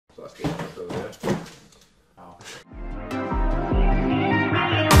So let's get it over here. Ow.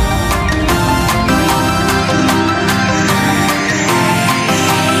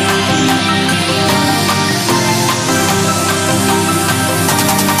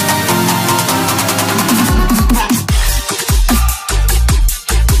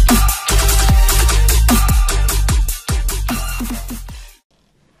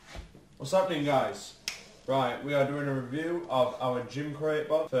 What's happening, guys? Right, we are doing a review of our GYMCRATE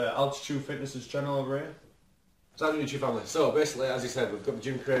box for Altitude Fitness's channel over here. What's happening, YouTube family? So basically, as I said, we've got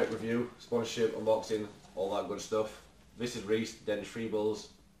the GYMCRATE review, sponsorship, unboxing, all that good stuff. This is Reese, Dennis Freeballs.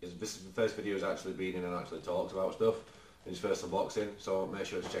 This is the first video he's actually been in and actually talked about stuff in his first unboxing, so make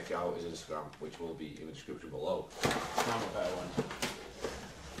sure to check it out his Instagram, which will be in the description below. Now a better one.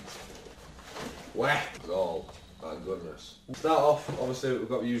 Where? Oh, thank goodness. Start off, obviously we've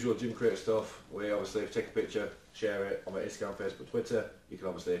got the usual GYMCRATE stuff. We obviously take a picture, share it on my Instagram, Facebook, Twitter. You can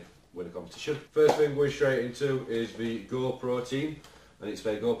obviously win a competition. First thing going straight into is the Go Protein, and it's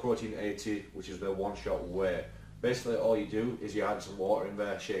the Go Protein 80, which is the one-shot whey. Basically all you do is you add some water in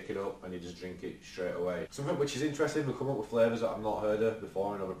there, shake it up, and you just drink it straight away. Something which is interesting, we'll come up with flavours that I've not heard of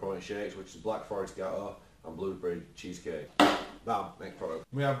before in other protein shakes, which is Black Forest Gatto and Blueberry Cheesecake. Bam, next product.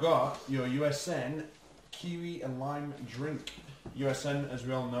 We have got your USN Kiwi and Lime drink. USN, as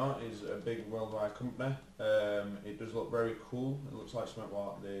we all know, is a big worldwide company. It does look very cool. It looks like something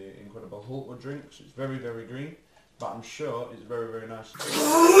what the Incredible Hulk would drink. So it's very, very green, but I'm sure it's very, very nice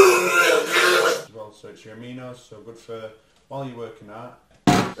as well. So it's your aminos, so good for while you're working out.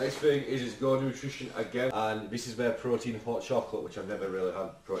 Next thing is Go Nutrition again, and this is their protein hot chocolate, which I've never really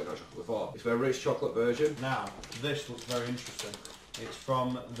had protein hot chocolate before. It's their rich chocolate version. Now, this looks very interesting. It's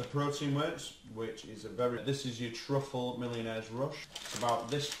from the Protein Works, which is this is your Truffle Millionaire's Rush. It's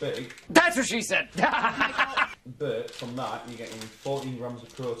about this big. That's what she said! But from that, you're getting 14 grams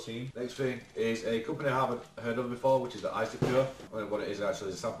of protein. Next thing is a company I haven't heard of before, which is the Isopure. And what it is actually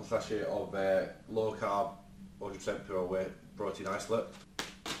is a sample sachet of their low carb, 100% pure whey protein isolate.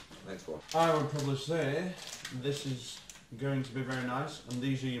 Next one. I would probably say this is going to be very nice, and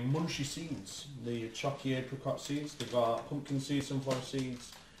these are your munchy seeds, the chalky apricot seeds. They've got pumpkin seeds, sunflower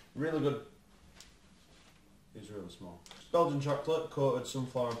seeds, really good. These are really small. Belgian chocolate coated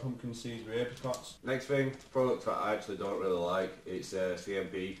sunflower and pumpkin seeds with apricots. Next thing, product that I actually don't really like, it's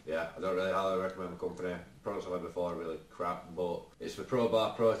CMP. Yeah, I don't really highly recommend the company. Products I've had before are really crap, but it's the Pro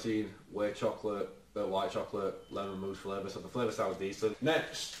Bar protein, whey chocolate, white chocolate, lemon mousse flavour, so the flavour sounds decent.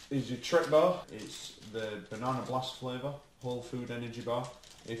 Next is your Trick Bar. It's the Banana Blast flavour, whole food energy bar.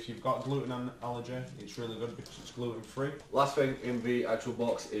 If you've got gluten allergy, it's really good because it's gluten free. Last thing in the actual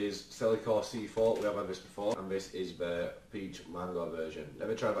box is Celicore C4. We have had this before, and this is the peach mango version.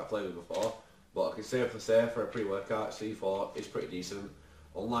 Never tried that flavour before, but I can safely say for a pre-workout, C4 is pretty decent.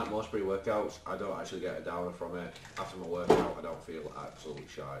 Unlike most pre-workouts, I don't actually get a downer from it. After my workout, I don't feel absolutely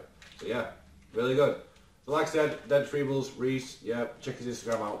shy. So yeah, really good. So like I said, Dennis Freeballs, Reese, yeah, check his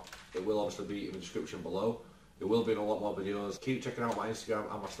Instagram out. It will obviously be in the description below. There will be in a lot more videos. Keep checking out my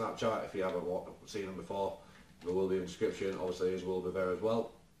Instagram and my Snapchat if you haven't seen them before. There will be in the description. Obviously, his will be there as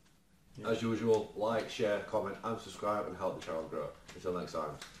well. Yeah. As usual, like, share, comment and subscribe and help the channel grow. Until next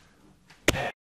time.